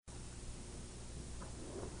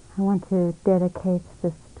I want to dedicate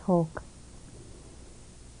this talk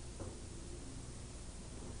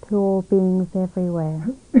to all beings everywhere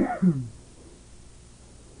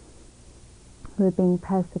who are being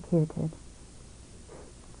persecuted.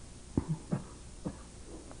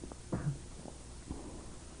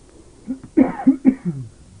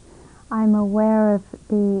 I'm aware of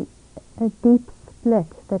the deep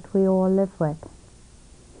split that we all live with.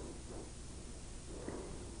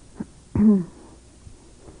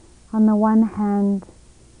 On the one hand,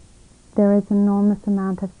 there is an enormous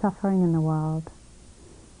amount of suffering in the world,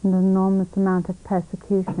 and an enormous amount of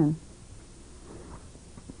persecution.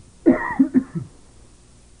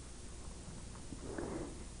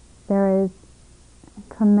 There is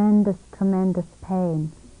tremendous, tremendous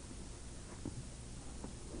pain.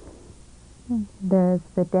 There's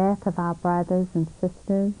the death of our brothers and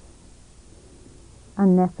sisters,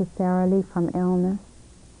 unnecessarily from illness.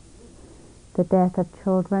 The death of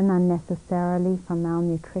children unnecessarily from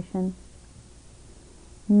malnutrition.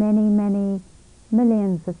 Many, many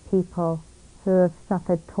millions of people who have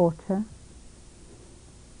suffered torture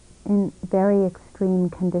in very extreme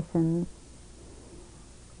conditions,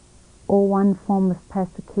 or one form of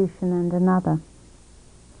persecution and another.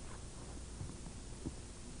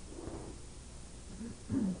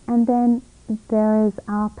 And then there is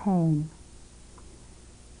our pain,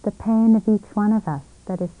 the pain of each one of us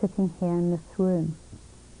that is sitting here in this room.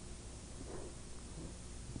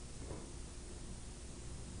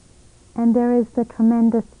 And there is the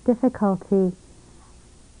tremendous difficulty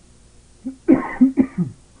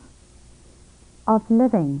of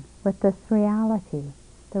living with this reality,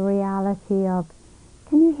 the reality of,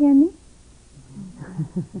 can you hear me?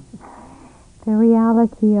 The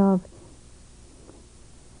reality of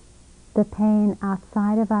the pain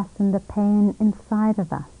outside of us and the pain inside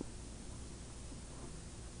of us.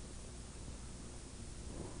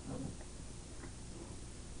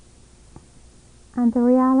 And the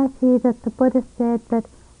reality that the Buddha said that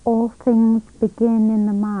all things begin in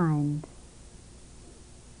the mind.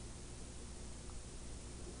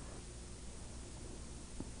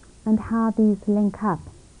 And how these link up.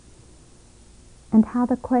 And how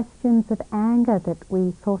the questions of anger that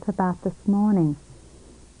we thought about this morning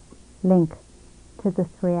link to this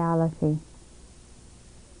reality.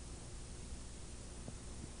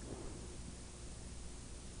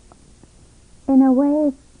 In a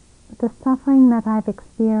way, the suffering that I've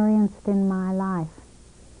experienced in my life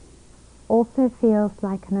also feels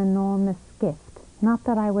like an enormous gift. Not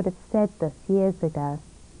that I would have said this years ago.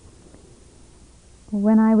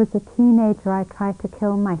 When I was a teenager, I tried to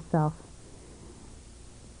kill myself.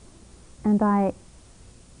 And I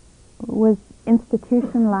was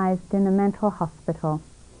institutionalized in a mental hospital.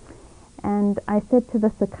 And I said to the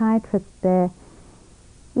psychiatrist there,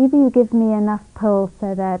 either you give me enough pills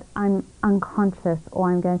so that I'm unconscious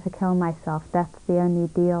or I'm going to kill myself. That's the only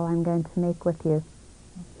deal I'm going to make with you.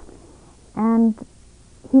 And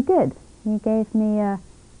he did. He gave me a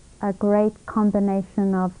great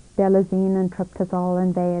combination of Belazine and tryptazole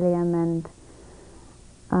and Valium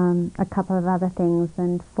and a couple of other things.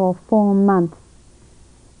 And for 4 months,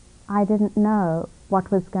 I didn't know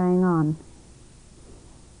what was going on.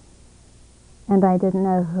 And I didn't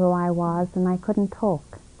know who I was, and I couldn't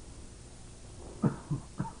talk.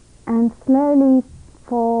 And slowly,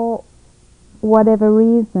 for whatever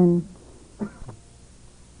reason,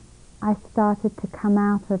 I started to come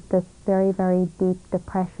out of this very, very deep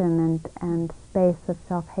depression and space of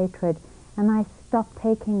self-hatred, and I stopped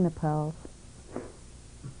taking the pills.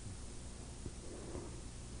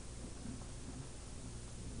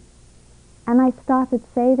 And I started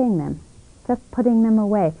saving them, just putting them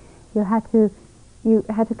away. You had to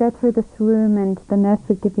go through this room, and the nurse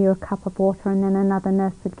would give you a cup of water, and then another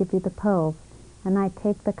nurse would give you the pills. And I'd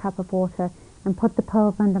take the cup of water and put the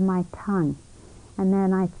pills under my tongue. And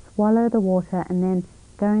then I'd swallow the water and then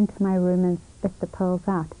go into my room and spit the pills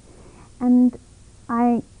out. And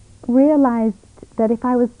I realized that if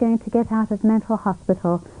I was going to get out of mental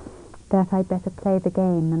hospital, that I'd better play the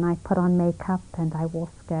game. And I put on makeup, and I wore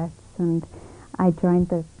skirts, and I joined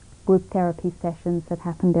the group therapy sessions that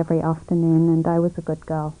happened every afternoon, and I was a good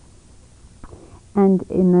girl. And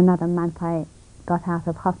in another month I got out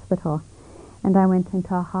of hospital, and I went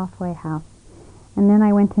into a halfway house, and then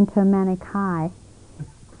I went into a manic high.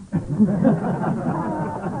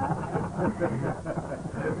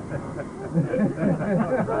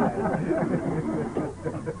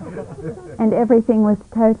 And everything was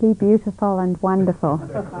totally beautiful and wonderful.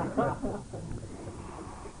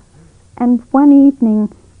 And one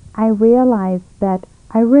evening I realized that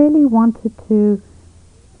I really wanted to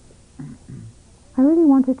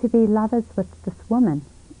be lovers with this woman.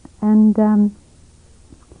 And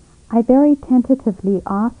I very tentatively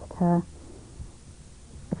asked her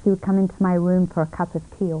if she would come into my room for a cup of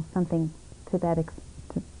tea or something to that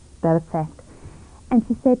effect. And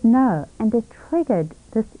she said no, and it triggered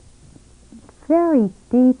this very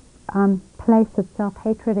deep place of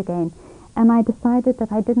self-hatred again. And I decided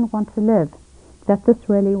that I didn't want to live, that this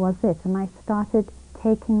really was it. And I started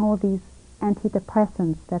taking all these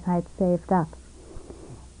antidepressants that I'd saved up.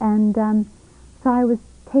 And so I was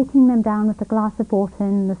taking them down with a glass of water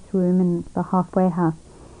in this room in the halfway house.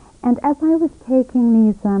 And as I was taking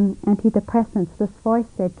these antidepressants, this voice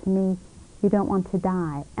said to me, "You don't want to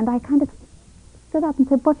die." And I kind of stood up and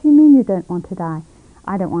said, "What do you mean you don't want to die?"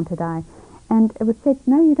 "I don't want to die." And it was said,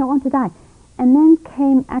 "No, you don't want to die." And then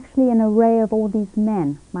came actually an array of all these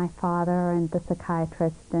men, my father and the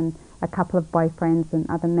psychiatrist and a couple of boyfriends and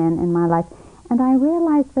other men in my life. And I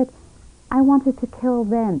realized that I wanted to kill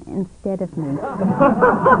them instead of me.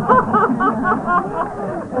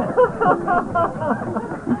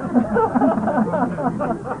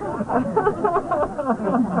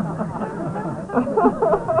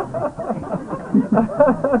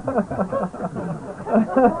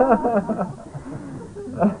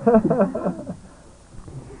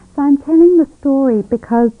 So I'm telling the story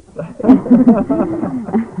because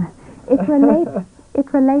it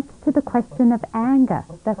relates to the question of anger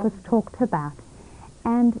that was talked about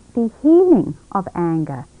and the healing of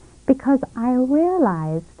anger, because I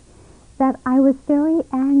realized that I was very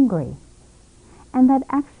angry and that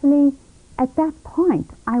actually at that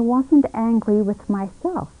point I wasn't angry with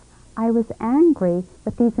myself. I was angry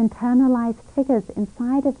with these internalized figures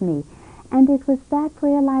inside of me. And it was that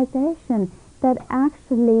realization that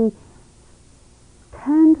actually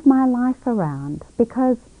turned my life around,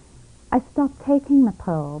 because I stopped taking the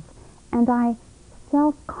pills and I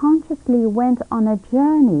self-consciously went on a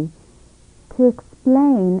journey to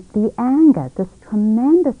explain the anger, this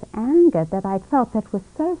tremendous anger that I felt that was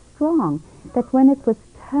so strong that when it was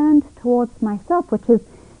turned towards myself, which is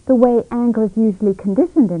the way anger is usually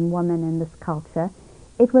conditioned in women in this culture,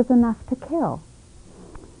 it was enough to kill.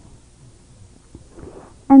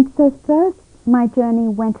 And so first my journey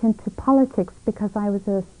went into politics, because I was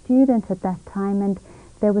a student at that time, and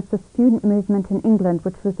there was the student movement in England,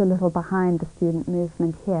 which was a little behind the student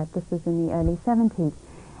movement here. This was in the early 70s.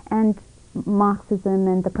 And Marxism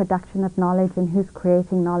and the production of knowledge and who's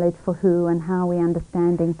creating knowledge for who and how we're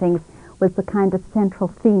understanding things was the kind of central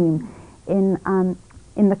theme in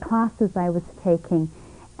the classes I was taking.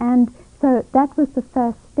 And so that was the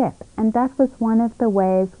first step, and that was one of the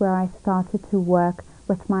ways where I started to work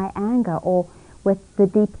with my anger, or with the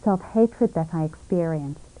deep self-hatred that I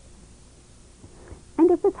experienced. And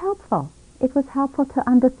it was helpful. It was helpful to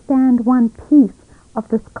understand one piece of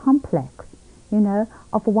this complex,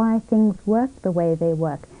 of why things work the way they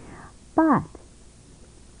work. But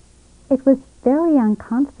it was very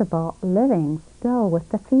uncomfortable living still with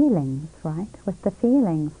the feelings, right? With the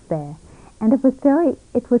feelings there. And it was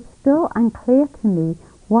still unclear to me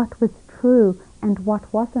what was true and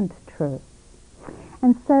what wasn't true.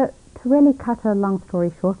 And so, to really cut a long story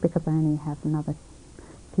short, because I only have another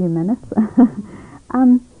few minutes,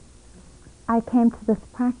 I came to this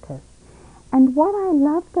practice. And what I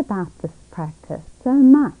loved about this practice so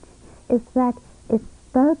much is that it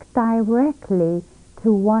spoke directly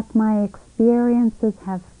to what my experiences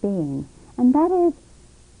have been. And that is,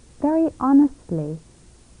 very honestly,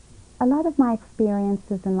 a lot of my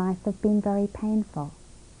experiences in life have been very painful.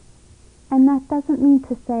 And that doesn't mean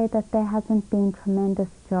to say that there hasn't been tremendous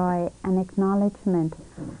joy and acknowledgement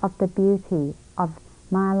of the beauty of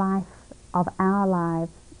my life, of our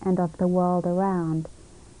lives, and of the world around.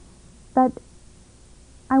 But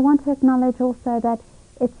I want to acknowledge also that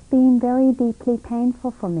it's been very deeply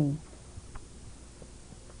painful for me.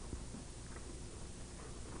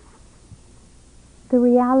 The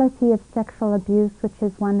reality of sexual abuse, which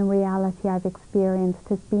is one reality I've experienced,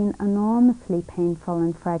 has been enormously painful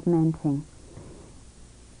and fragmenting.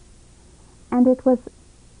 And it was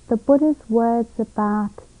the Buddha's words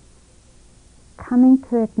about coming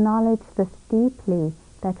to acknowledge this deeply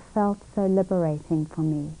that felt so liberating for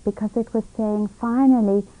me, because it was saying,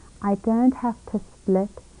 finally, I don't have to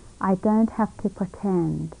split, I don't have to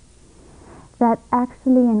pretend. That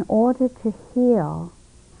actually, in order to heal,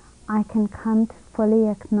 I can come to fully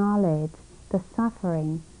acknowledge the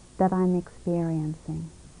suffering that I'm experiencing.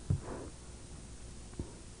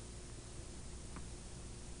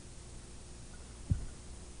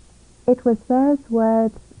 It was those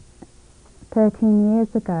words 13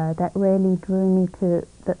 years ago that really drew me to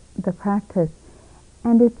the practice,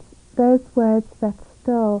 and it's those words that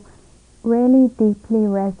still really deeply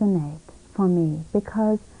resonate for me,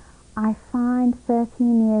 because I find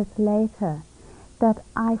 13 years later that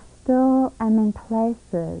I still am in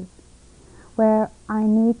places where I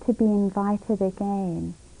need to be invited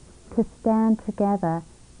again to stand together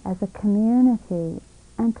as a community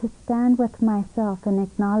and to stand with myself in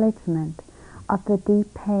acknowledgement of the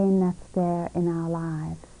deep pain that's there in our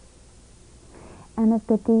lives and of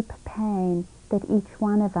the deep pain that each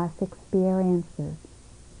one of us experiences.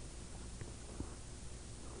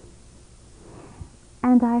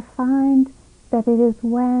 And I find that it is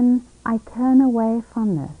when I turn away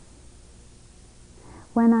from this,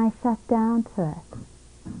 when I shut down to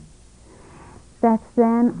it, that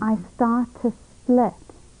then I start to split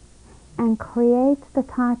and create the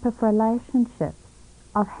type of relationships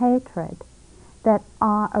of hatred that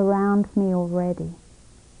are around me already.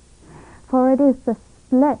 For it is the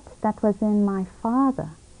split that was in my father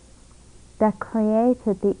that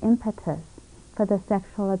created the impetus for the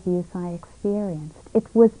sexual abuse I experienced. It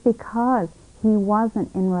was because he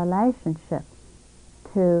wasn't in relationship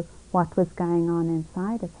to what was going on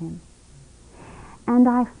inside of him. And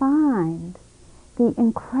I find the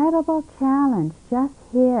incredible challenge just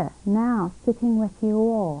here, now, sitting with you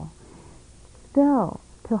all, still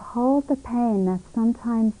to hold the pain that's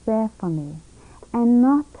sometimes there for me and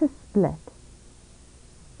not to split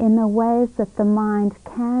in the ways that the mind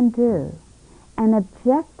can do and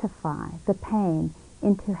objectify the pain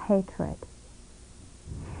into hatred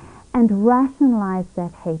and rationalize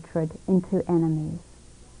that hatred into enemies.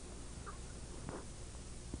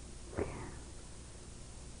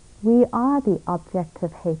 We are the object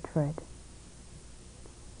of hatred.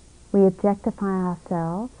 We objectify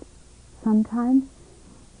ourselves sometimes,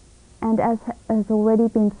 and as has already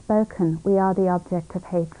been spoken, we are the object of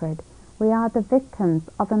hatred. We are the victims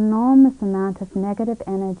of an enormous amount of negative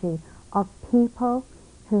energy of people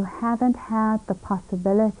who haven't had the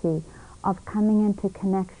possibility of coming into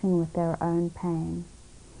connection with their own pain.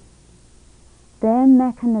 Their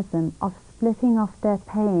mechanism of splitting off their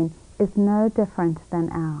pain is no different than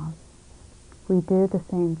ours. We do the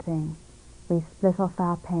same thing. We split off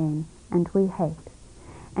our pain and we hate.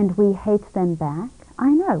 And we hate them back. I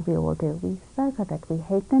know we all do. We spoke of it. We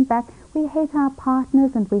hate them back. We hate our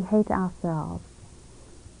partners and we hate ourselves.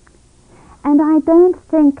 And I don't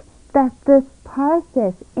think that this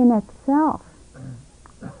process in itself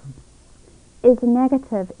is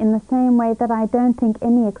negative in the same way that I don't think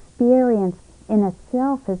any experience in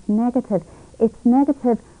itself is negative. It's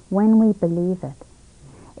negative when we believe it.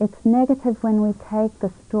 It's negative when we take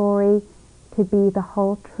the story to be the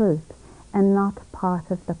whole truth and not part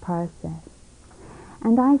of the process.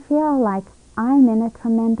 And I feel like I'm in a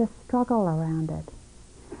tremendous struggle around it.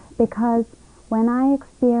 Because when I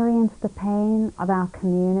experience the pain of our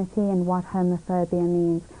community and what homophobia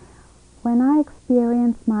means, when I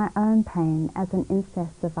experience my own pain as an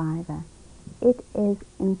incest survivor, it is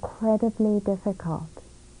incredibly difficult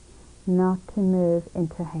not to move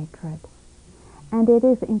into hatred. And it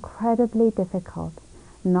is incredibly difficult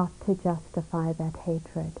not to justify that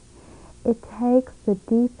hatred. It takes the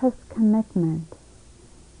deepest commitment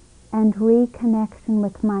and reconnection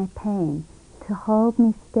with my pain to hold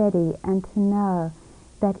me steady and to know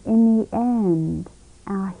that in the end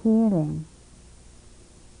our healing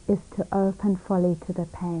is to open fully to the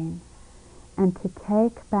pain and to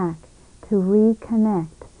take back, to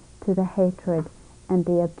reconnect to the hatred and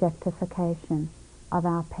the objectification of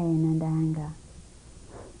our pain and anger.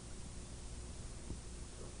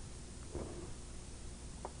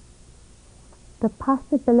 The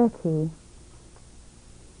possibility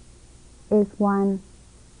is one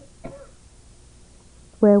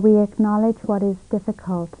where we acknowledge what is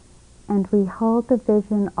difficult and we hold the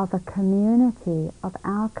vision of a community, of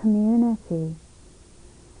our community,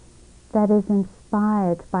 that is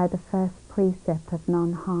inspired by the first precept of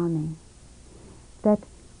non-harming. That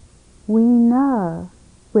we know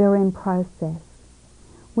we're in process.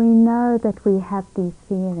 We know that we have these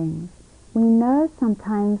feelings. We know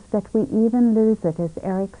sometimes that we even lose it, as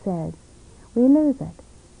Eric says. We lose it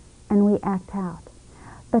and we act out.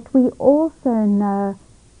 But we also know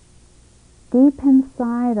deep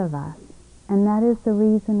inside of us, and that is the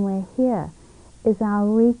reason we're here, is our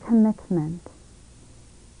recommitment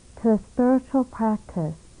to a spiritual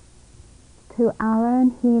practice, to our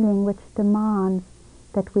own healing, which demands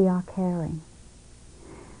that we are caring,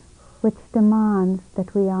 which demands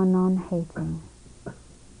that we are non-hating,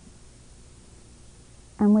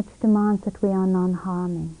 and which demands that we are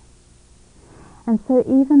non-harming. And so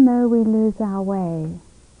even though we lose our way,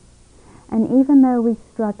 and even though we're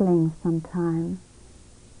struggling sometimes,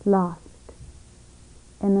 lost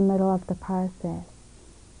in the middle of the process,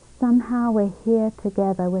 somehow we're here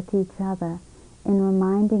together with each other in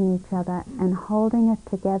reminding each other and holding it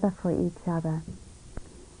together for each other,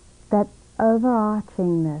 that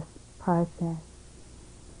overarching this process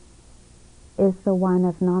is the one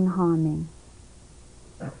of non-harming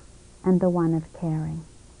and the one of caring.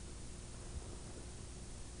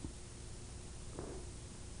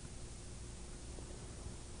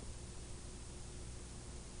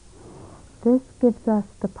 This gives us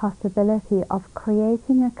the possibility of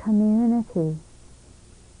creating a community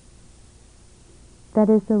that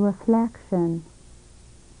is a reflection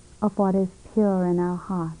of what is pure in our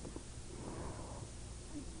hearts.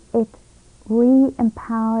 It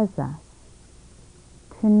re-empowers us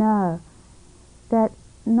to know that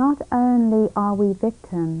not only are we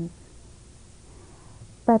victims,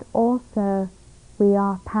 but also we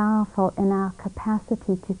are powerful in our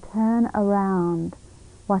capacity to turn around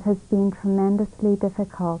what has been tremendously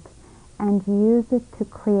difficult and use it to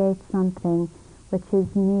create something which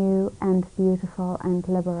is new and beautiful and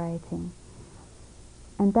liberating.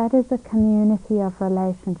 And that is a community of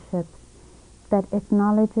relationships that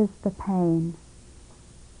acknowledges the pain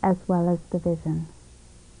as well as the vision.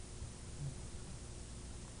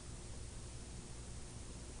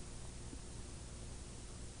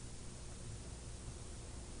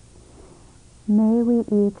 May we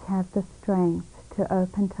each have the strength to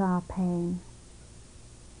open to our pain,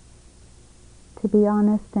 to be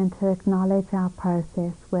honest and to acknowledge our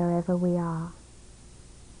process wherever we are,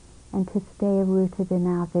 and to stay rooted in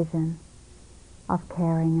our vision of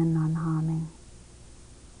caring and non-harming.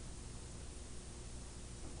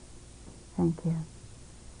 Thank you.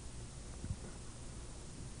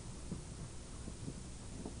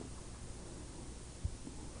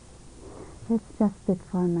 Let's just sit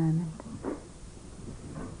for a moment.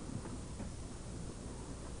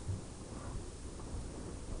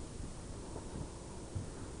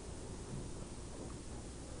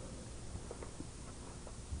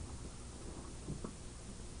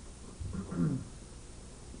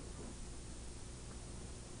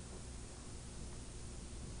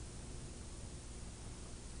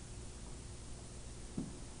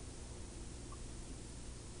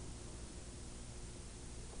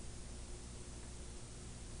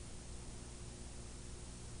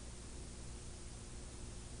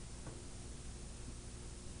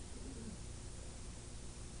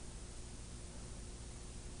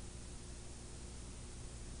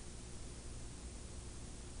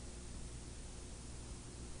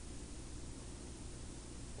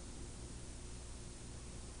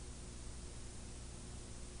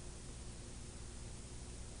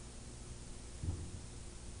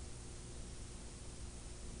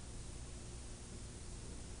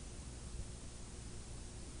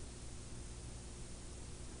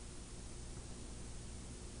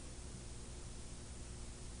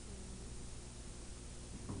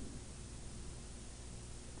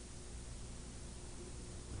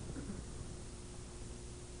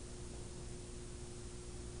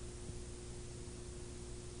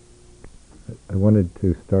 I wanted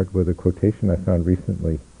to start with a quotation I found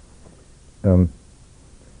recently.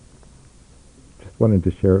 Just wanted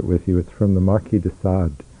to share it with you. It's from the Marquis de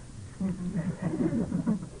Sade,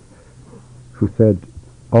 who said,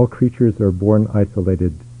 "All creatures are born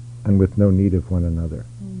isolated and with no need of one another."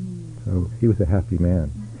 So he was a happy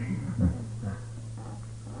man.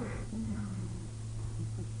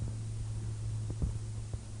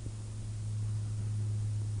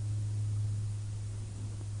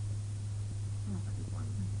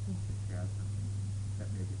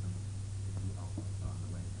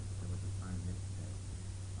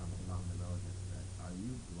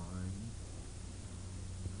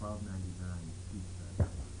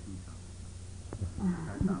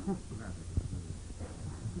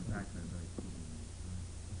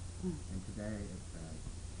 And today it says,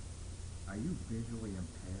 "Are you visually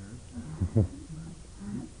impaired?"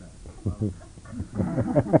 He said,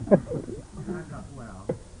 and I thought, well,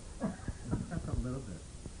 that's a little bit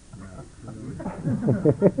crude,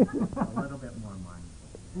 a little bit more mindful.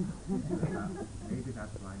 Maybe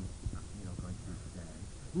that's what I'm going through today.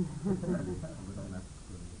 A little less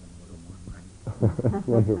crude and a little more mindful. That's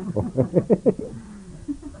wonderful.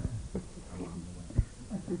 Along the way.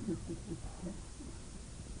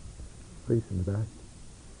 Please, in the back.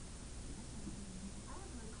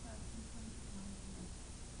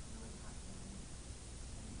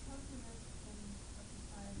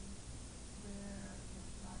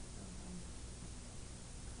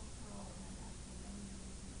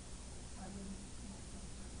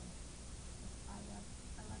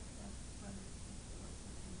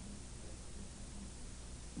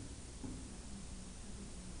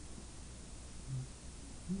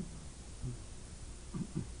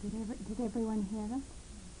 Did everyone hear that?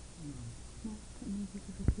 No,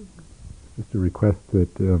 Just a request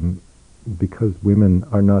that because women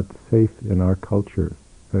are not safe in our culture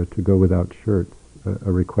to go without shirts,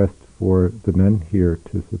 a request for the men here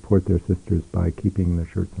to support their sisters by keeping their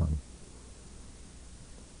shirts on.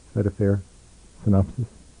 Is that a fair synopsis?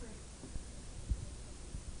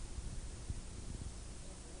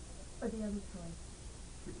 Or the other choice.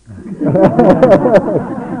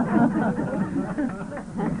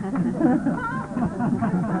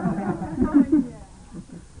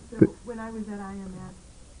 So when I was at IMS,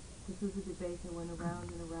 this was a debate that went around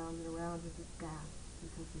and around and around as a staff,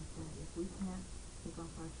 because we said, if we can't take off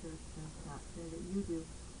our shirts, then it's not fair that you do,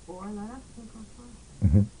 or let us take off ours,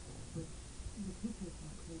 Mm-hmm. which the teachers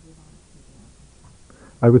weren't crazy about us taking off.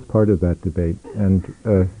 I was part of that debate, and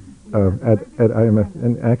at IMS,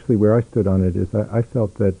 and actually where I stood on it is I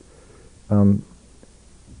felt that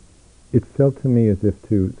it felt to me as if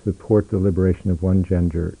to support the liberation of one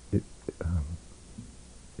gender, it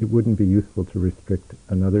wouldn't be useful to restrict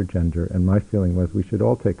another gender, and my feeling was we should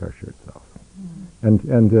all take our shirts off. And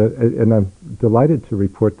I'm delighted to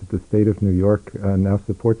report that the state of New York now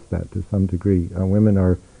supports that to some degree. Women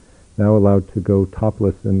are now allowed to go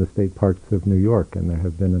topless in the state parks of New York, and there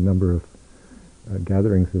have been a number of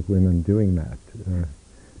gatherings of women doing that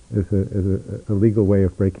as a legal way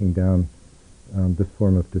of breaking down this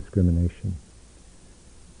form of discrimination.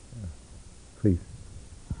 Please.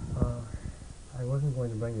 I wasn't going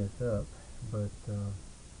to bring this up, but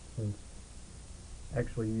since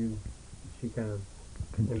actually she kind of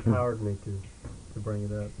empowered me to bring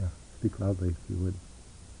it up. Yeah. Speak loudly if you would.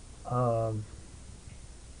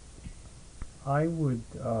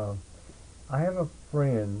 I have a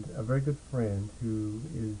friend, a very good friend, who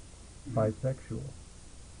is bisexual,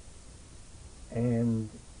 and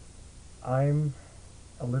I'm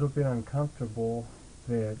a little bit uncomfortable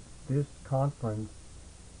that this conference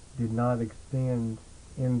did not extend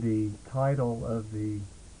in the title of the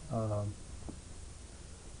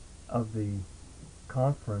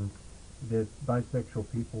conference that bisexual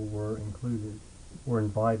people were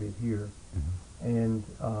invited here. Mm-hmm. And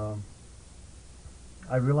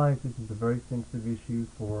I realize this is a very sensitive issue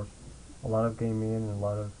for a lot of gay men and a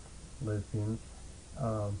lot of lesbians,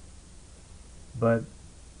 but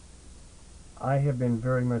I have been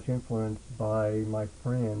very much influenced by my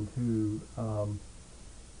friend who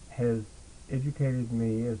has educated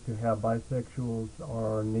me as to how bisexuals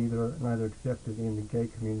are neither accepted in the gay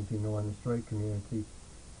community nor in the straight community,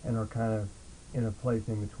 and are kind of in a place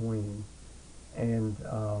in between. And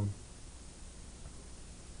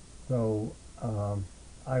so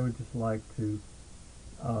I would just like to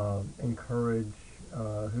encourage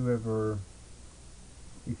whoever,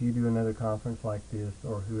 if you do another conference like this,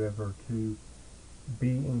 or whoever, to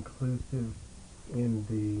be inclusive in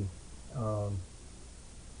the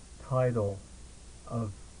title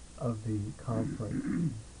of the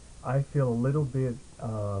conference. I feel a little bit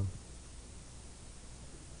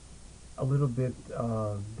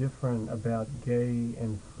different about gay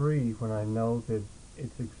and free when I know that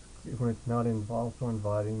when it's not also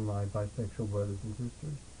inviting my bisexual brothers and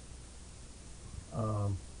sisters.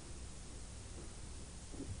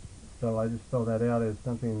 So I just throw that out as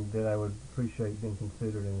something that I would appreciate being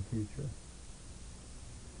considered in the future.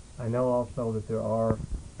 I know also that there are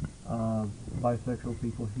bisexual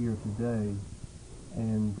people here today,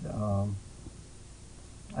 and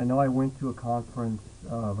I know I went to a conference,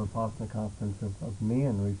 a Vipassana conference of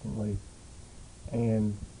men recently,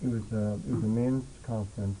 and it was a men's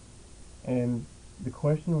conference, and the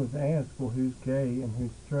question was asked, well, who's gay and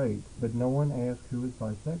who's straight, but no one asked who was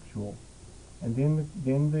bisexual. And then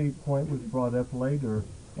the point was brought up later,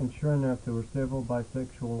 and sure enough, there were several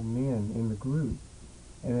bisexual men in the group,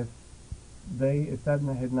 and if that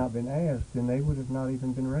had not been asked, then they would have not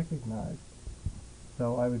even been recognized.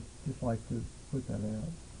 So I would just like to put that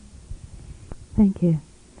out. Thank you.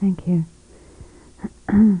 Thank you.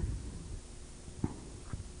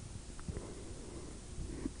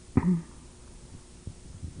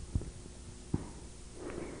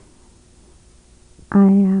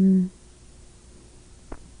 I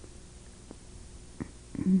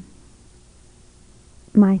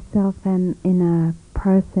myself am in a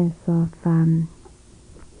process of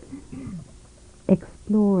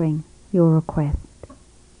exploring your request.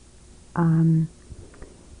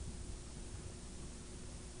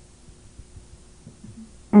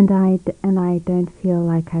 And I don't feel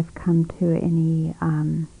like I've come to any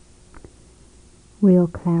real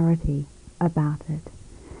clarity about it.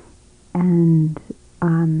 And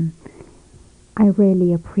I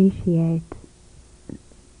really appreciate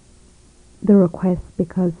the request,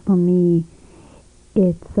 because for me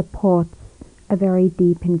it supports a very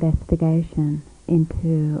deep investigation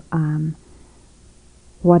into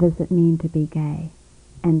what does it mean to be gay,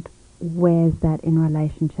 and where's that in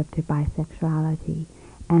relationship to bisexuality,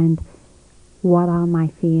 and what are my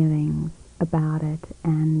feelings about it,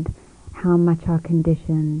 and how much are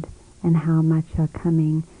conditioned, and how much are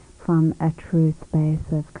coming from a true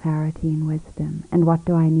space of clarity and wisdom, and what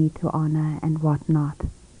do I need to honor and what not,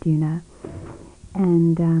 do you know?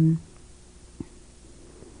 And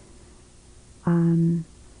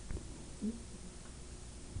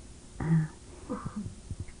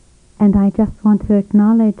and I just want to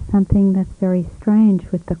acknowledge something that's very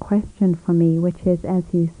strange with the question for me, which is, as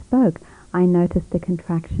you spoke, I noticed a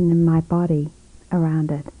contraction in my body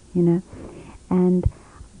around it, you know, and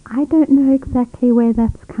I don't know exactly where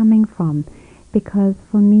that's coming from, because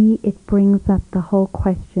for me it brings up the whole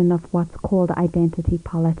question of what's called identity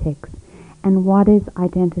politics, and what is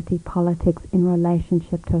identity politics in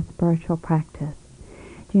relationship to a spiritual practice.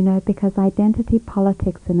 Do you know, because identity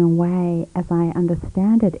politics in a way, as I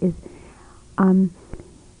understand it, is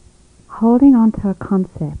holding on to a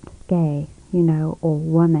concept, gay, you know, or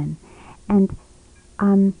woman, and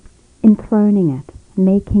enthroning it,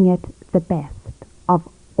 making it the best of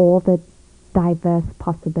all the diverse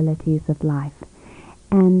possibilities of life.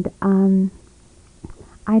 And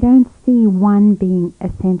I don't see one being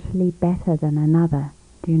essentially better than another,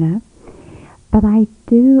 do you know? But I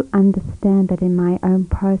do understand that in my own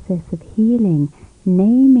process of healing,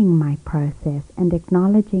 naming my process and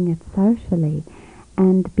acknowledging it socially,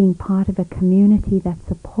 and being part of a community that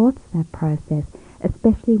supports that process,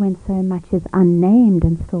 especially when so much is unnamed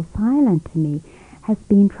and still silent to me, has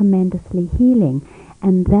been tremendously healing.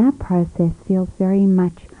 And that process feels very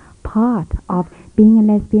much part of being a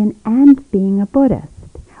lesbian and being a Buddhist,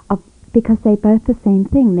 because they're both the same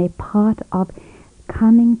thing. They're part of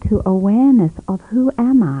coming to awareness of who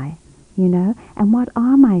am I, you know, and what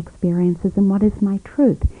are my experiences and what is my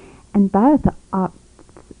truth. And both are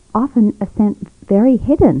often very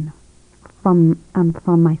hidden from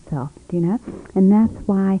myself, do you know? And that's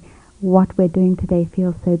why what we're doing today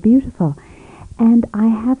feels so beautiful. And I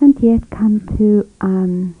haven't yet come to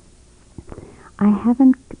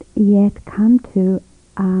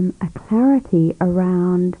a clarity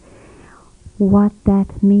around what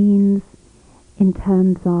that means in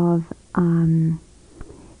terms of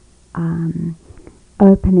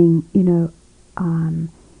opening, you know,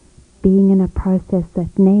 being in a process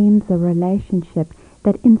that names a relationship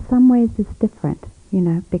that in some ways is different, you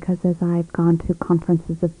know, because as I've gone to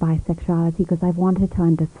conferences of bisexuality, because I've wanted to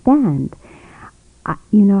understand,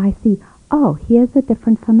 you know, I see, oh, here's a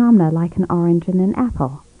different phenomena, like an orange and an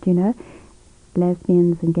apple, do you know?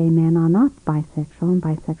 Lesbians and gay men are not bisexual, and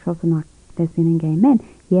bisexuals are not lesbian and gay men,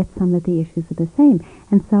 yet some of the issues are the same.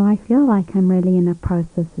 And so I feel like I'm really in a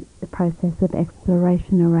process of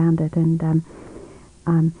exploration around it, and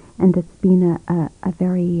it's been a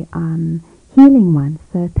very healing one.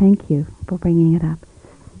 So thank you for bringing it up.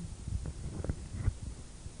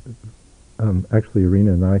 Actually,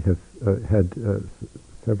 Irina and I have had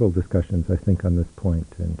several discussions, I think, on this point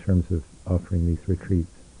in terms of offering these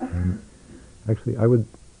retreats. Actually, I would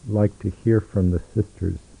like to hear from the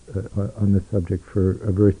sisters on this subject for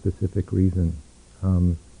a very specific reason.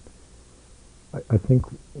 I think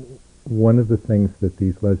one of the things that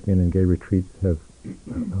these lesbian and gay retreats have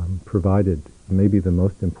provided, maybe the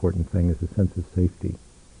most important thing, is a sense of safety.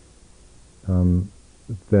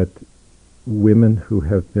 That women who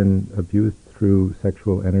have been abused through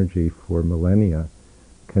sexual energy for millennia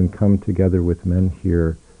can come together with men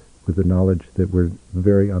here with the knowledge that we're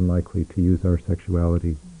very unlikely to use our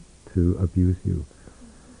sexuality to abuse you.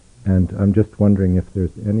 And I'm just wondering if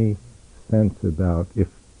there's any sense about if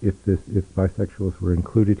bisexuals were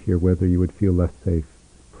included here, whether you would feel less safe.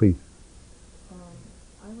 Please.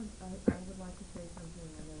 I would like to say something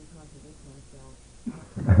and then contradict myself.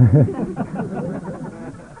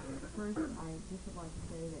 First, I just would like to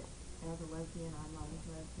say that as a lesbian, I'm not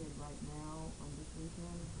interested right now on this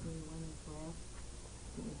weekend seeing women's breasts.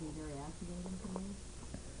 It would be very activating to me.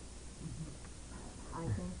 I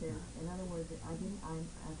think there's, in other words, okay,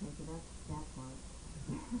 so that's that part.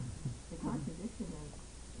 The contradiction is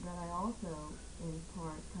that I also, in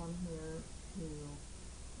part, come here to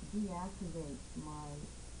deactivate my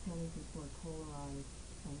tendency toward polarized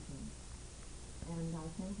thinking. And I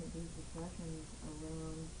think that these discussions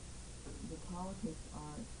around the politics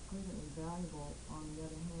are exquisitely valuable. On the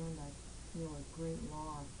other hand, I feel a great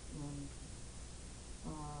loss in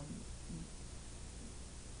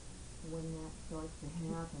when that starts to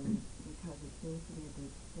happen, because it seems to be at the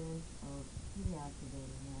expense of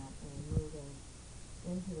deactivating that and moving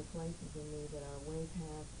into the places in me that are way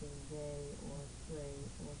past being gay or straight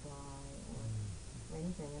or bi or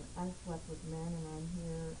anything. And I've slept with men, and I'm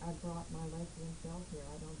here. I brought my lesbian self here.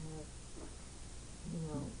 I don't have,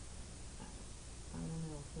 I don't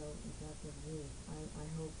know. So that's a view. I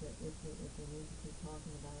hope that if we need to keep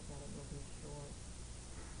talking about it, that it will be short.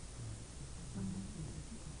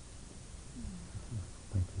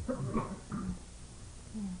 Thank you.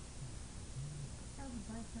 As a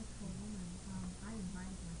bisexual woman, I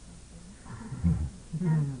invite myself there.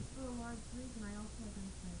 And for a large reason, I also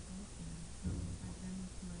identify as lesbian. I've been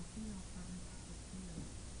with my female partner for 6 years,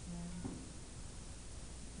 and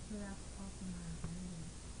so that's also my identity.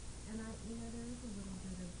 And there is a little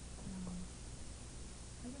bit of,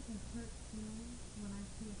 I guess, a hurt feeling when I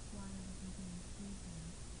see a flyer that doesn't include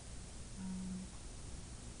that.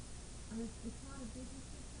 It's not a big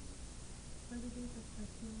decision, but it is a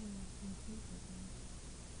feeling of inclusiveness.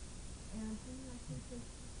 And for me, I think that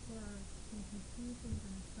there are some confusions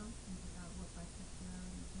and assumptions about what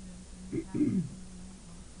bisexuality is, and that is really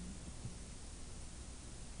awesome.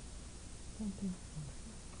 Thank you.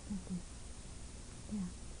 Thank you. Yeah.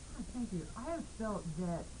 Hi, thank you. I have felt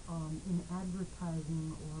that in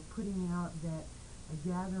advertising or putting out that a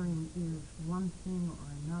gathering is one thing or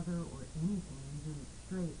another or anything, even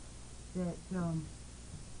straight, that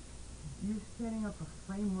you're setting up a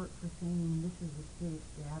framework for saying this is a safe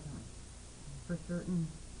gathering for certain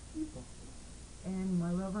people. And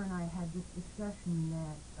my lover and I had this discussion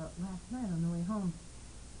that last night on the way home,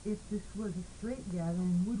 if this was a straight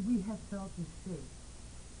gathering, would we have felt as safe?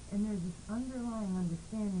 And there's this underlying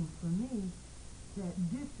understanding for me that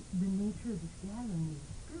the nature of this gathering is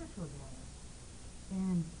a spiritual gathering.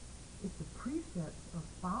 And if the precepts are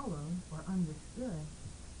followed or understood,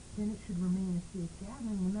 then it should remain a safe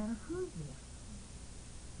gathering no matter who's there.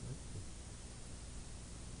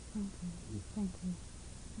 Thank you. Thank you.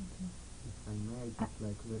 Thank you. If I may, I just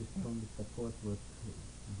very strongly support what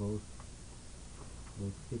both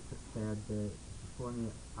sisters said before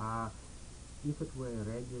me. If it were a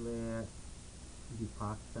regular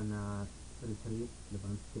Vipassana retreat, the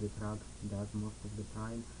one Spirit Rag does most of the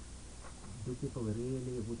time, do people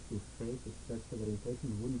really would feel safe if sexual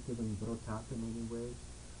orientation wouldn't even brought up in any way?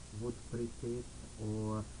 Would pre-tip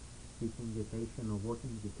or speech invitation or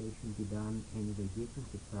walking invitation be done any way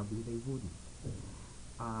differently? Probably they wouldn't.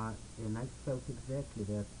 And I felt exactly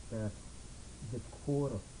that the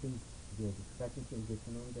core of things we are discussing and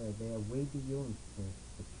getting on there, they are way beyond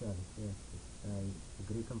sexuality aspects. I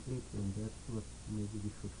agree completely, and that's what maybe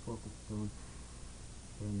we should focus on.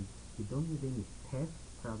 And we don't need any test,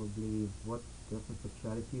 probably, what person's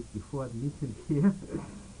sexuality is before admitting here.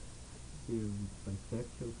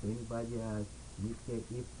 Bisexual, for anybody meet here,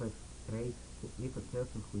 if a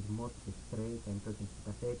person who is mostly straight, I'm talking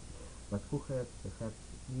sympathetic, but who has perhaps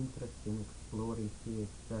interest in exploring his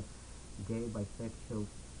gay, bisexual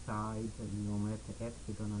side, no matter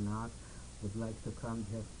active or not, would like to come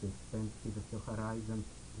just to expand his or her horizons,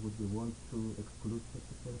 would you want to exclude such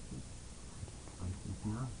a person? I think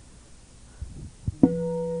not.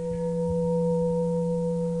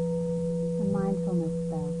 A mindfulness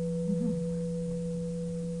spell.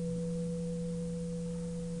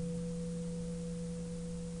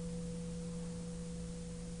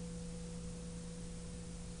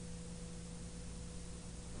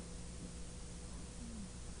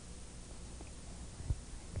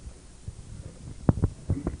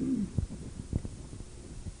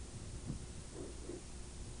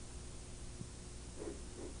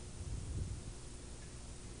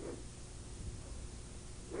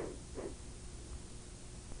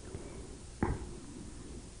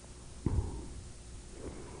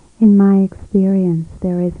 In my experience,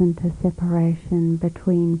 there isn't a separation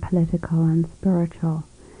between political and spiritual,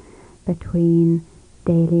 between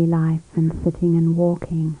daily life and sitting and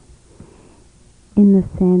walking, in the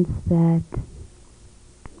sense that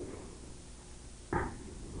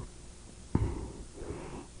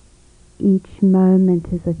each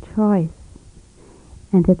moment is a choice,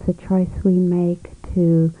 and it's a choice we make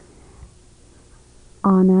to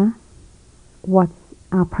honor what's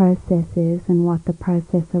our process is and what the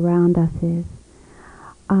process around us is,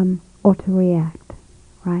 or to react,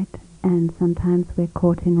 right? And sometimes we're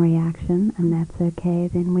caught in reaction, and that's okay,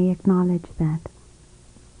 then we acknowledge that.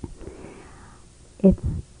 It's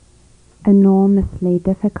enormously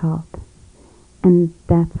difficult, and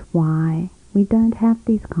that's why we don't have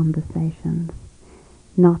these conversations,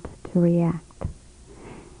 not to react.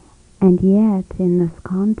 And yet, in this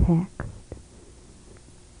context,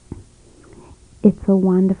 it's a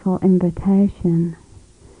wonderful invitation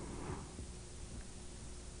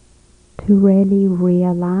to really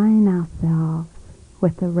realign ourselves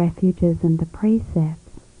with the refuges and the precepts,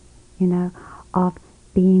 of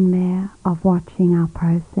being there, of watching our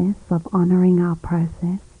process, of honoring our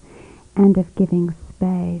process, and of giving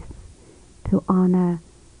space to honor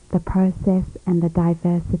the process and the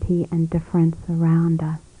diversity and difference around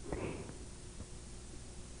us.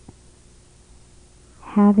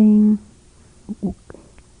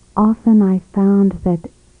 Often I found that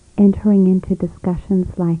entering into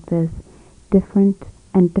discussions like this, different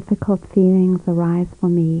and difficult feelings arise for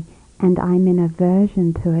me, and I'm in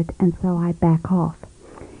aversion to it, and so I back off.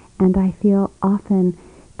 And I feel often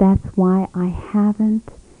that's why I haven't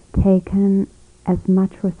taken as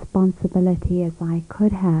much responsibility as I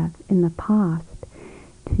could have in the past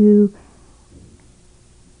to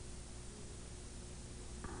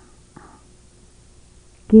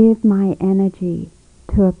give my energy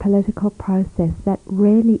to a political process that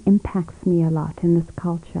really impacts me a lot in this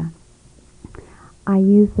culture. I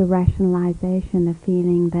use the rationalization of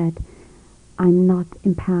feeling that I'm not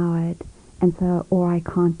empowered or I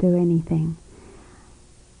can't do anything.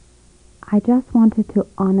 I just wanted to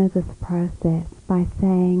honor this process by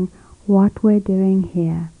saying what we're doing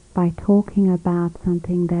here, by talking about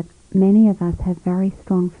something that many of us have very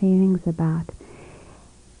strong feelings about,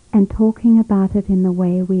 and talking about it in the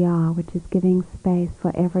way we are, which is giving space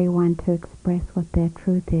for everyone to express what their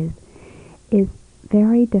truth is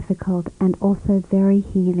very difficult and also very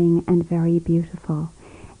healing and very beautiful,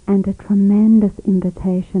 and a tremendous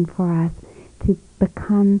invitation for us to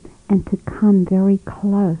become and to come very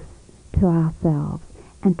close to ourselves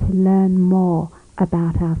and to learn more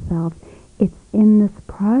about ourselves. It's in this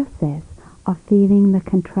process of feeling the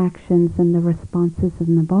contractions and the responses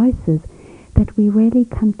and the voices that we really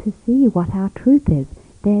come to see what our truth is.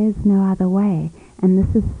 There's no other way, and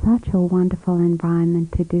this is such a wonderful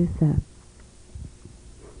environment to do so.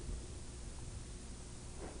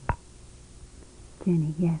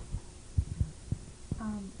 Jenny, yes. A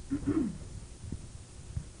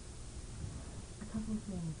couple of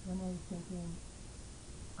things. When I was thinking,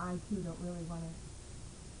 I too don't really want to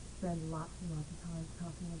spend lots and lots of time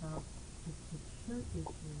talking about the church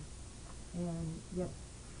issue, and yet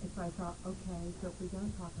if I thought, okay, so if we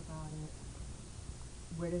don't talk about it,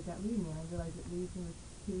 where does that leave me? And I realized it leaves me with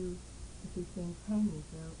two things hanging.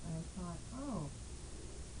 So, and I thought,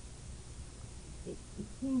 it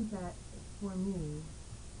seems that for me,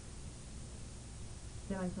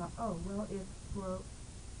 then I thought,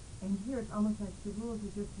 and here it's almost like the rules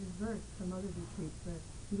are just reversed from other retreats where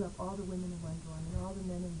you have all the women in one dorm and all the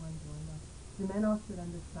men in one dorm. The men all sit on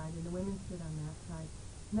this side and the women sit on that side.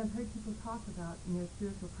 And I've heard people talk about in their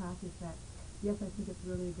spiritual practice that, yes, I think it's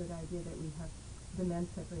really a good idea that we have the men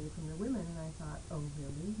separated from the women. And I thought, oh,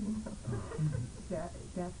 really?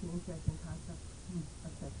 That's an interesting concept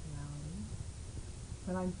of sexuality.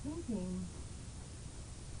 But I'm thinking,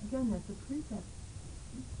 again, that the precepts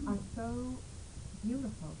are so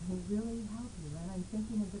beautiful. They really help you. And I'm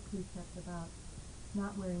thinking of the precept about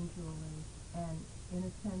not wearing jewelry. And in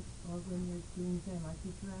a sense, or when you're doing Zen, like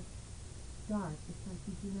you dress dark, it's like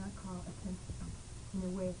you do not call attention in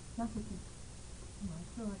a way, not that I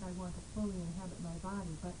feel like I want to fully inhabit my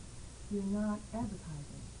body, but you're not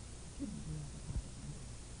advertising. You shouldn't be advertising.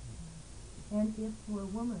 And if for a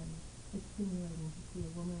woman, it's stimulating to see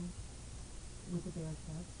a woman with a bare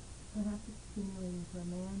chest, perhaps it's stimulating for a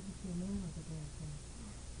man to see a man with a bare chest.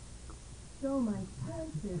 So my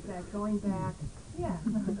sense is that going back, that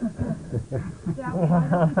was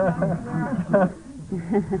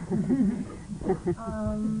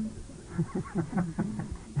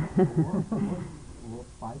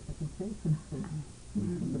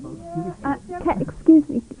excuse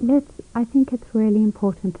me, I think it's really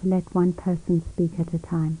important to let one person speak at a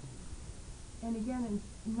time. And again,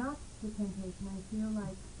 and not the temptation, I feel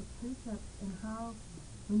like the precepts and how,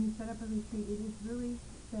 when you set up a retreat, it is really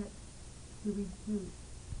set to reduce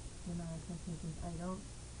the amount of temptations. I don't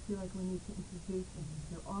feel like we need to introduce them.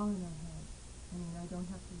 They're all in our head. I mean, I don't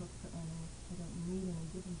have to look for any. I don't need any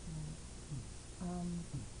given to me.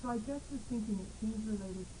 So I just was thinking it seems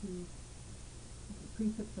related to the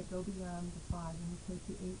precepts that go beyond the 5, and you take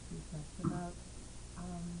the 8 precepts about,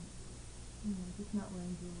 just not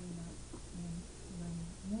wearing jewelry, not wearing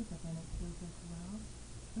makeup, and it feels as well.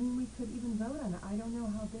 I mean, we could even vote on it. I don't know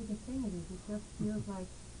how big a thing it is. It just feels like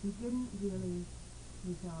we didn't really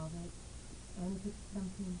resolve it. And if it's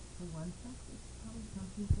something for one sex, it's probably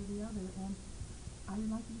something for the other. And I would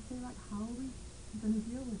like you to say, how are we going to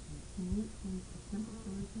deal with it? To me, a simple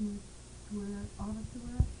solution is to wear all of us to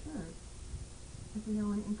wear a shirt if we don't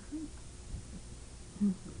want to increase the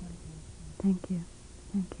temptation. Thank you.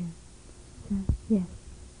 Yes.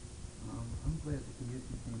 I'm glad the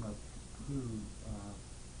community came up too,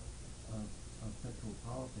 of sexual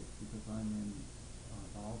politics because I'm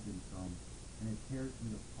involved in some, and it tears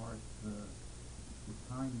me apart the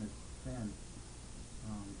time that's spent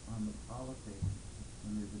on the politics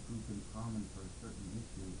when there's a group in common for a certain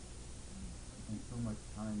issue, and so much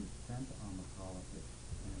time is spent on the politics,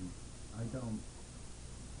 and I don't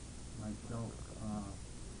myself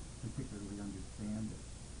particularly understand it,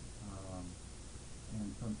 and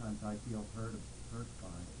sometimes I feel hurt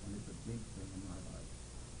by it, and it's a big thing in my life,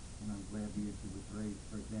 and I'm glad the issue was raised.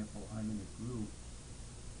 For example, I'm in a group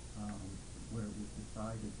where it was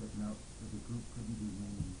decided that the group couldn't be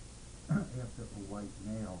named after a white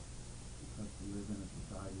male because we live in a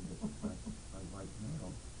society that's oppressed by white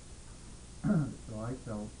males. So I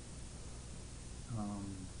felt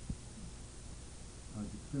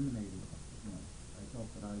discriminated against. I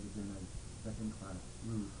felt that I was in a second-class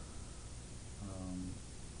group,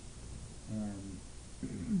 and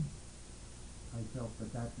I felt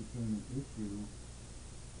that became an issue,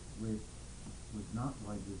 which was not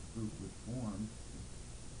why this group was formed,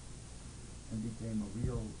 and became a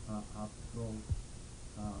real obstacle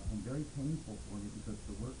and very painful for me because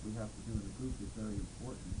the work we have to do in the group is very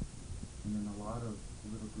important. And in a lot of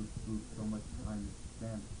little groups, so much time is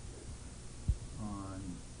spent on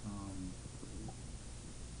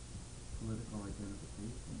political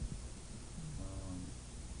identification.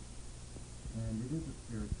 And it is a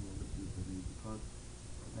spiritual issue for me because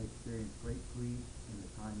I experience great grief in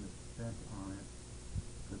the time that's spent on it.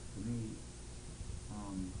 Because to me,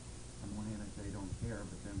 on the one hand I say I don't care,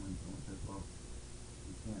 but then when someone says, well,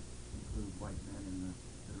 you can't include white men in the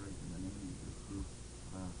consideration of the name of this group,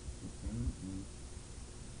 it pains me.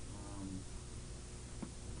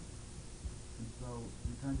 And so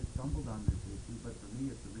we kind of stumbled on this issue, but for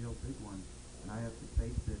me it's a real big one, and I have to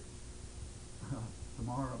face it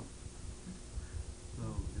tomorrow. So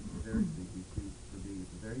it's a very big issue for me.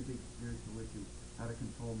 It's a very big spiritual issue, how to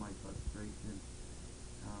control my frustration,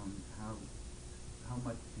 how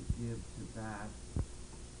much to give to that,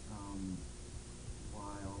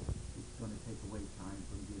 while it's going to take away time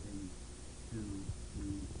from giving to the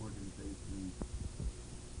organization's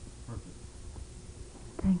purpose.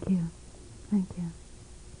 Thank you. Thank you.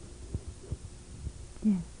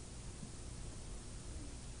 Yes.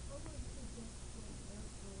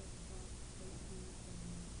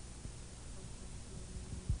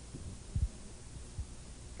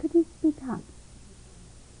 Could you speak up?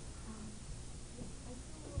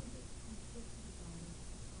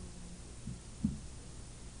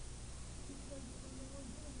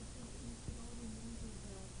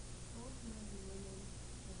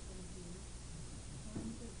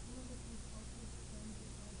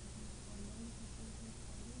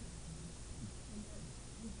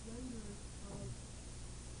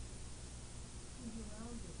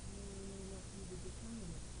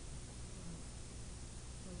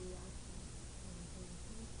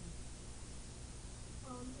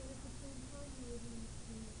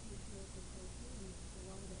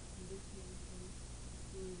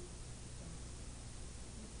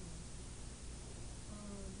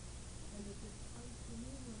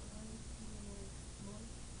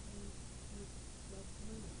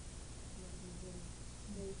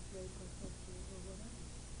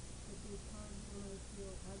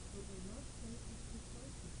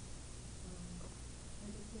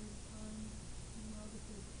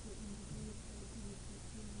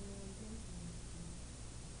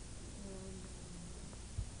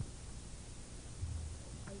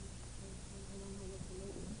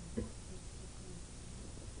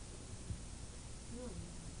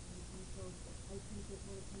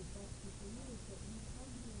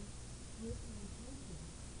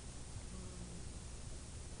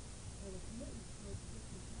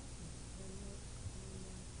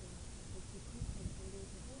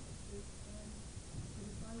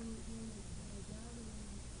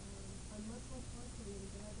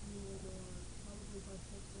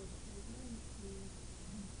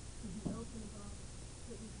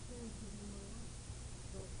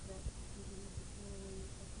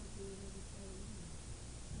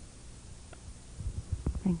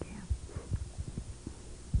 Thank you.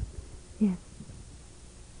 Yes.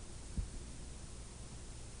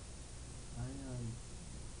 I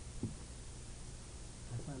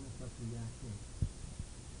find myself reacting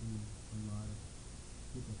to a lot of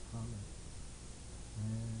people's comments,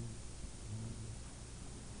 and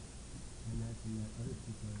I imagine that other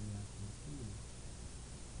people are reacting too.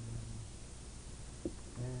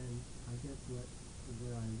 And I guess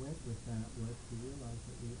where I went with that was to realize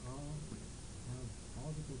that we all have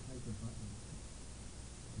all different types of buttons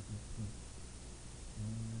to just push.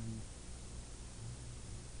 And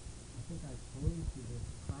I think I came to this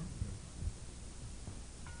practice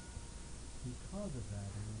because of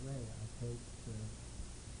that, in a way. I think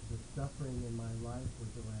the suffering in my life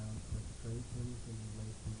was around frustrations in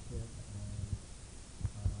relationship and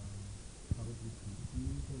probably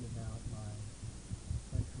confusion about my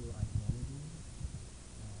sexual identity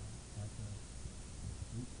as a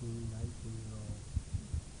 18, 19-year-old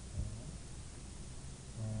man.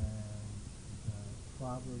 And the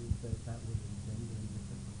problems that would engender in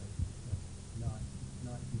different relationships,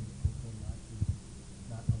 not being open,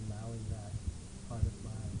 not allowing that part of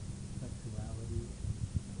my sexuality.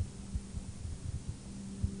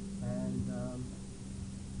 And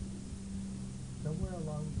somewhere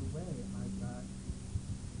along the way, I got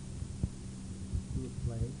to a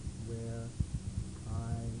place where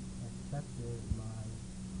I accepted my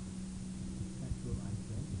sexual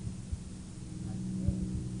identity as gay.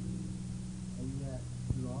 And yet,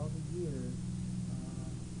 through all the years,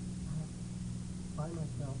 I find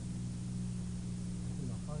myself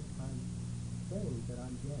having a hard time saying that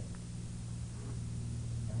I'm gay.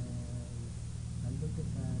 And I look at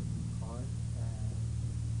that in part as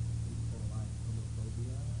people like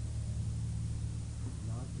homophobia and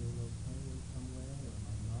not being okay in some way, or am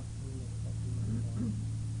I not fully accepting myself.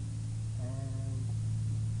 And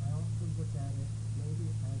I also look at it maybe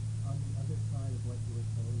as on the other side of what you were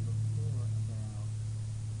saying before about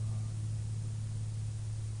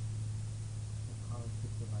the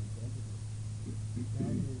politics of identity.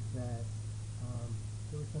 That is that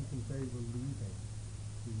there was something very relieving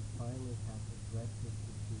to finally have addressed this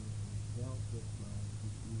issue and dealt with my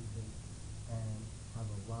confusion and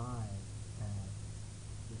have arrived at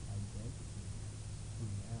this identity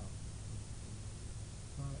coming out.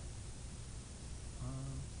 But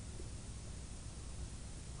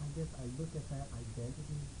I guess I look at that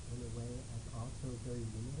identity in a way as also very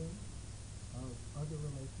limiting of other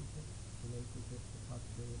relationships, the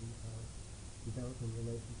possibility of developing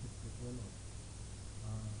relationships with women,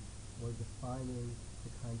 or defining the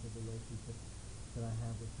kinds of relationships that I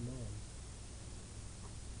have with men.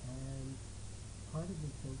 And part of me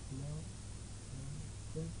thinks,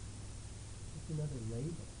 just another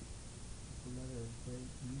label, just another very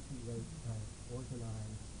easy way to kind of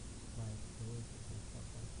organize my experiences and stuff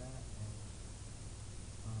like that.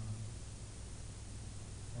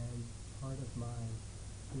 And part of my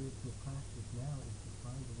spiritual practice now is to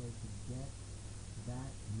find a way to get that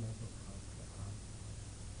mental concept out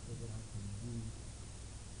so that I can be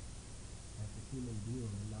as a human being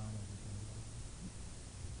and not as a human.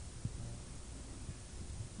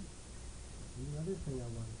 The other thing I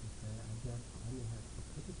wanted to say, I guess I may have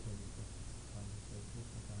precipitated this conversation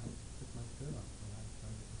because I took my shirt off and I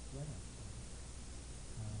started to sweat outside.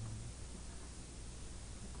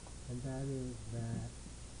 And that is that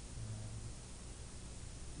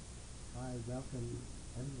I welcome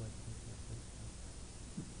everyone to this system.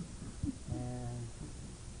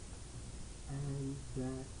 And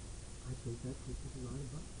that I think that pushes a lot of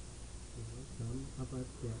us. Some of us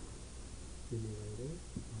get stimulated,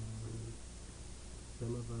 and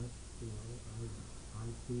some of us, I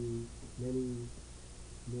see many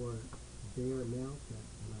more bare male sex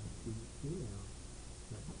than I see female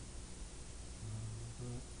sex.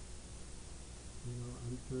 But,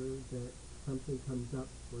 I'm sure that something comes up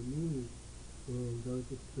for me in those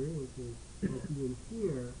experiences that being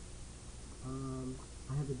here, I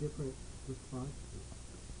have a different response to it.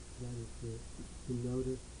 That is to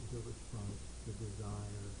notice the response, the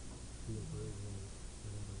desire, the aversion,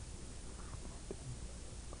 whatever.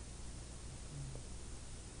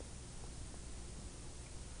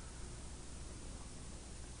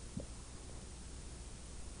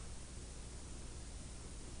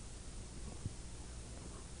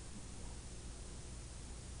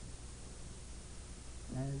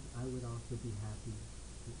 And I would also be happy to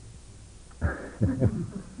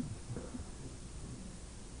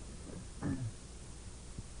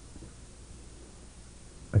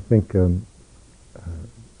I think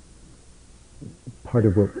part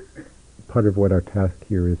of what our task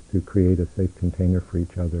here is to create a safe container for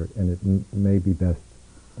each other, and it may be best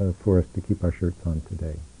for us to keep our shirts on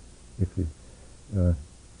today. If you,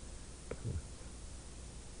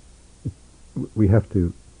 we have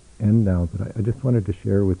to end now, but I just wanted to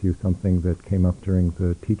share with you something that came up during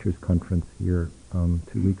the teachers' conference here 2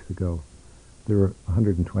 weeks ago. There were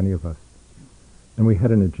 120 of us, and we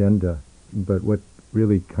had an agenda, but what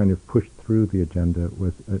really kind of pushed through the agenda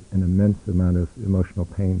was an immense amount of emotional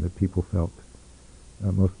pain that people felt,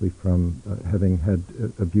 mostly from having had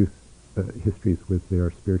abuse histories with their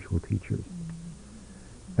spiritual teachers.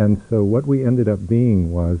 And so what we ended up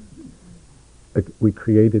being was, we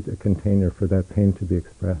created a container for that pain to be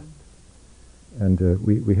expressed. And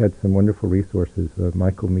we had some wonderful resources.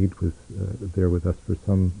 Michael Mead was there with us for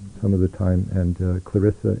some of the time, and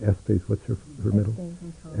Clarissa Estes, what's her middle?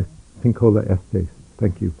 Pincola Estes,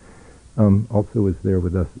 thank you, also was there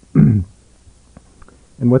with us.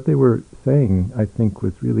 And what they were saying, I think,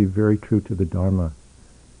 was really very true to the Dharma.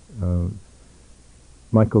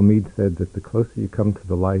 Michael Mead said that the closer you come to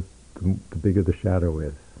the light, the bigger the shadow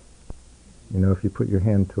is. You know, if you put your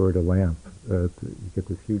hand toward a lamp, you get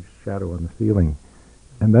this huge shadow on the ceiling.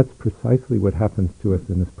 And that's precisely what happens to us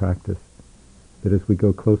in this practice. That as we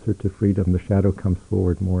go closer to freedom, the shadow comes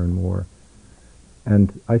forward more and more.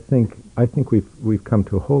 And I think we've come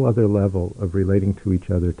to a whole other level of relating to each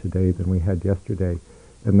other today than we had yesterday.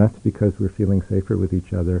 And that's because we're feeling safer with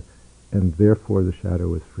each other, and therefore the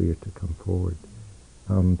shadow is freer to come forward.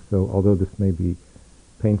 So although this may be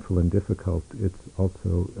painful and difficult, it's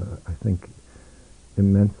also, I think,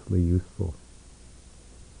 immensely useful.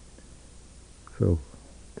 So,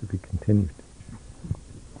 to be continued.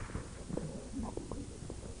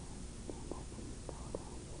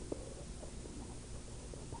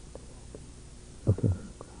 Okay.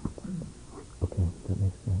 Okay, that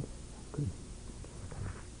makes sense. Good.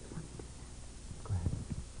 Go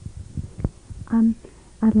ahead.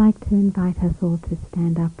 I'd like to invite us all to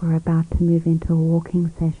stand up. We're about to move into a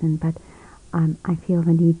walking session, but I feel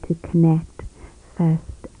the need to connect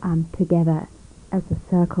first together as a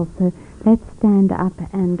circle. So let's stand up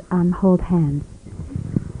and hold hands.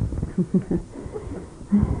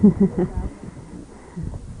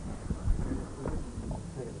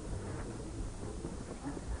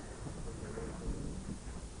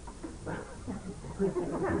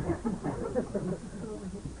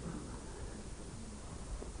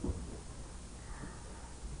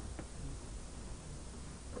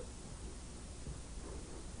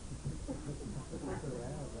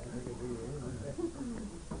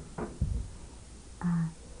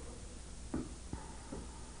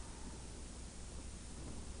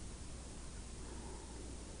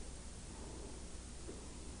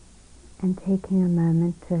 And taking a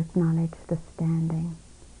moment to acknowledge the standing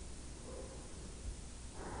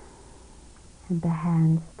and the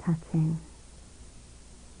hands touching,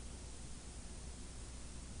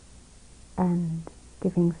 and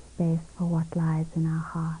giving space for what lies in our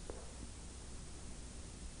hearts,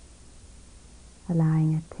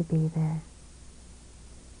 allowing it to be there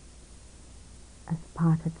as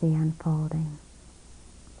part of the unfolding.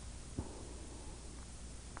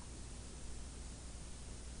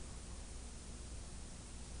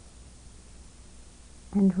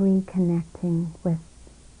 And reconnecting with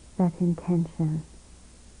that intention,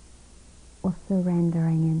 or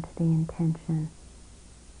surrendering into the intention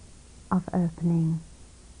of opening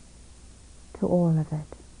to all of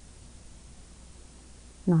it.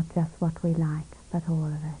 Not just what we like, but all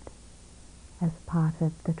of it, as part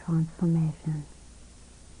of the transformation.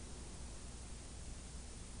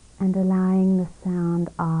 And allowing the sound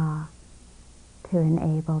ah to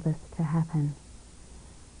enable this to happen.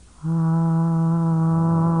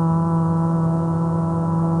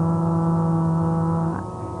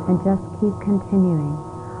 And just keep continuing.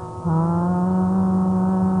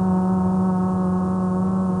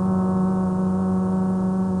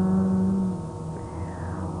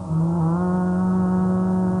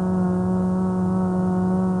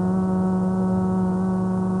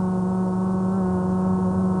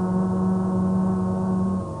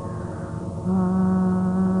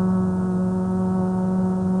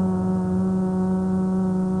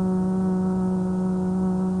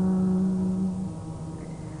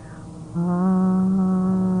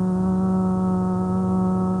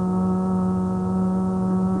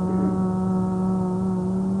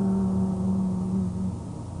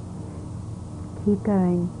 Keep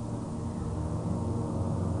going.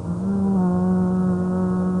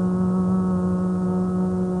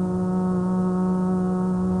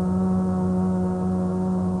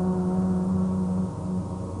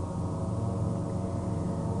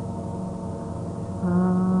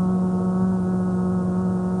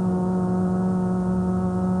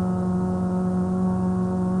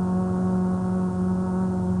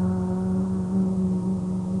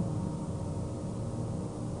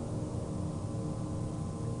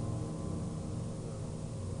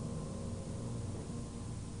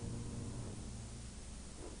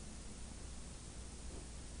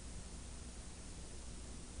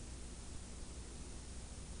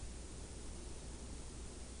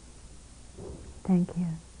 Thank you.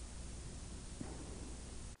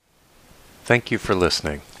 Thank you for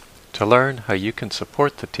listening. To learn how you can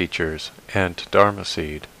support the teachers and Dharma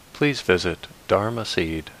Seed, please visit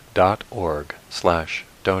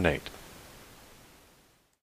dharmaseed.org/donate.